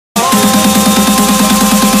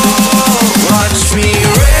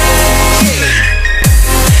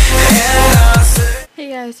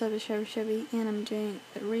guys, I'm Chevy, and I'm doing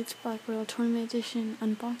a Razer Blackwidow Tournament Edition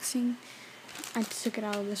unboxing. I just took it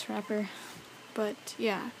out of this wrapper, but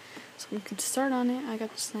yeah, so we could start on it. I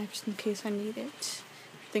got the knife just in case I need it.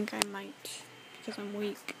 I think I might, because I'm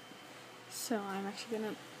weak. So I'm actually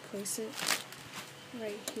gonna place it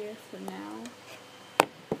right here for now,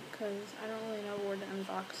 because I don't really know where to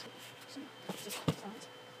unbox it. So just on it,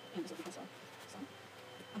 and this will be myself. So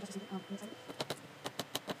I'm just using it inside it.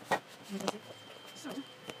 So, I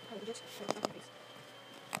will just put it on my face.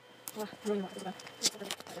 Well, I don't really want to put it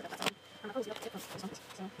on. I'm not supposed to get this one,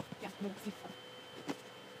 so, yeah, I'm going to leave it.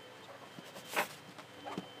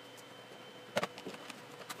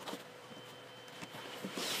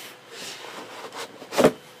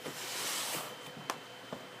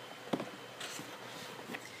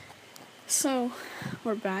 So,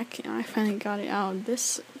 we're back, and I finally got it out of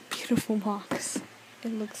this beautiful box.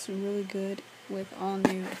 It looks really good with all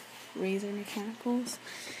new Razer mechanicals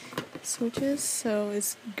switches. So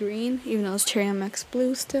it's green, even though it's Cherry MX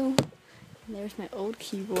blue still. And there's my old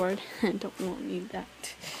keyboard. I won't need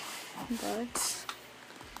that. But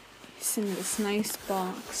it's in this nice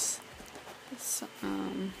box. It's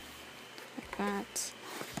like that.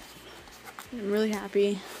 I'm really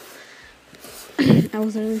happy. I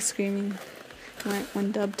was literally screaming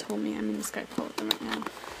when Dub told me. I'm in the Skype call with them right now.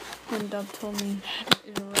 When Dub told me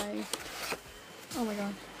it arrived. Oh my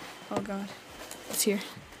god. Oh god. It's here.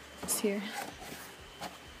 It's here.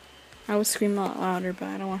 I would scream a lot louder, but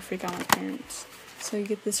I don't want to freak out my parents. So you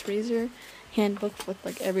get this Razer handbook with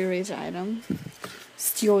like every Razer item.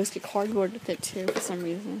 So you always get cardboard with it too for some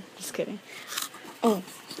reason. Just kidding. Oh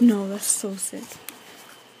no, that's so sick.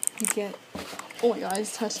 You get, oh my god, I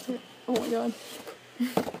just touched it. Oh my god.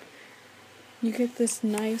 You get this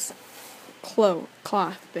nice cloth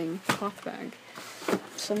bag.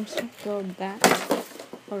 So I'm just gonna throw that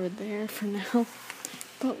over there for now.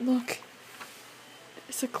 But look,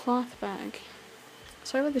 it's a cloth bag.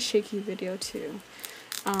 Sorry about the shaky video too.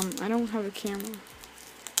 I don't have a camera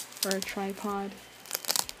or a tripod.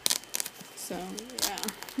 So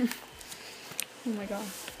yeah. Oh my god,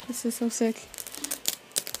 this is so sick.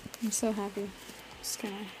 I'm so happy. Just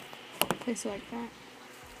gonna place it like that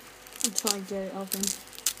until I get it open.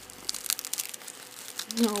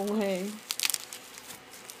 No way.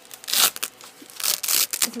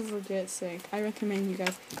 This is legit sick. I recommend you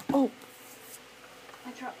guys. Oh!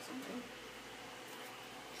 I dropped something.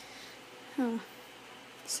 Huh.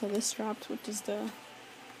 So this dropped, which is the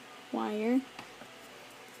wire.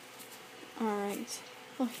 Alright.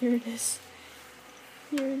 Oh, here it is.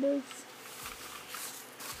 Here it is.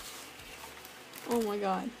 Oh my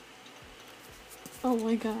god. Oh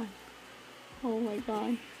my god. Oh my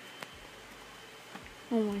god.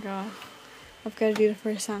 Oh my god. I've got to do the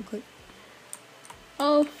first sound clip.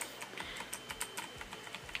 Oh.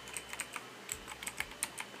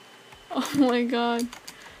 Oh my god.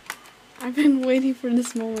 I've been waiting for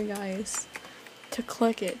this moment, guys, to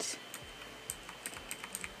click it.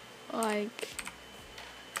 Like,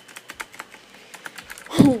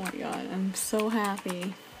 oh my god, I'm so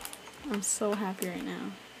happy. I'm so happy right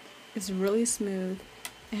now. It's really smooth.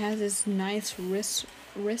 It has this nice wrist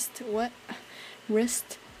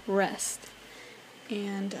rest.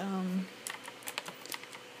 And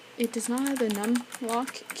it does not have the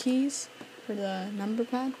lock keys for the number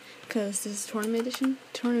pad because this is Tournament Edition.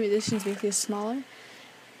 Tournament Edition is basically smaller,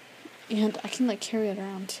 and I can like carry it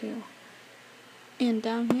around too. And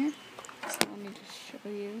down here, so let me just show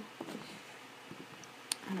you.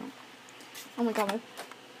 I don't. Oh my god,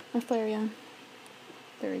 my Flareon.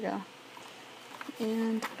 There we go.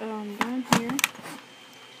 And down here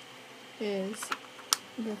is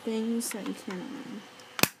the things that you can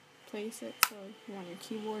place it, so you want your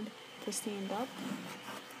keyboard to stand up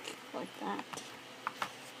like that,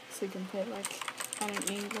 so you can put it like at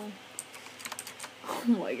an angle. Oh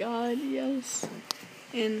my god, yes.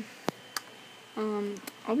 And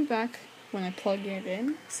I'll be back when I plug it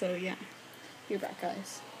in. So yeah, you're back,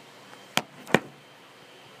 guys.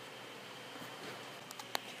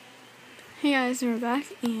 Hey guys, we're back,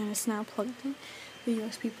 and it's now plugged in. The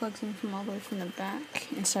USB plugs in from all the way from the back,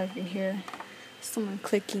 and so you can hear someone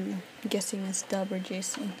clicking. I'm guessing it's Dub or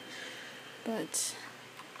Jason, but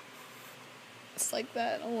it's like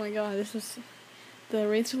that. Oh my god, this is the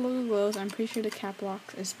Razer logo glows. I'm pretty sure the cap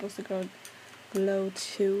lock is supposed to go glow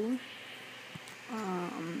too.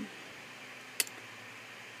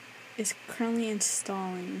 It's currently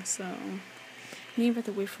installing, so maybe I have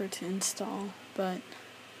to wait for it to install. But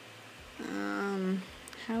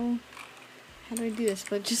how do I do this?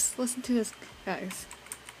 But just listen to this, guys.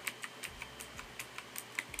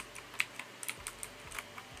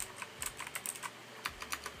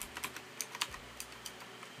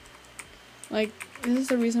 Like, this is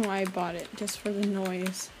the reason why I bought it, just for the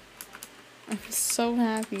noise. I'm so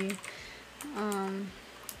happy.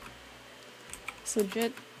 It's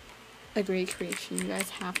legit a great creation. You guys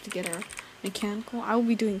have to get our mechanical. I will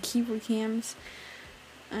be doing keyboard cams,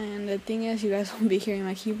 and the thing is, you guys won't be hearing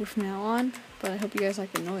my keyboard from now on, but I hope you guys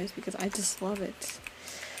like the noise because I just love it.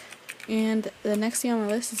 And the next thing on my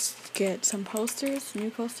list is to get some posters, new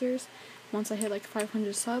posters. Once I hit like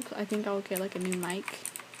 500 subs, I think I'll get like a new mic.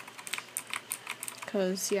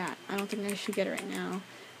 Cause yeah, I don't think I should get it right now,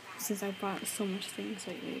 since I bought so much things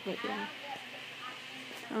lately, but yeah.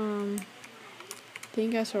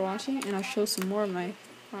 Thank you guys for watching, and I'll show some more of my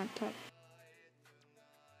laptop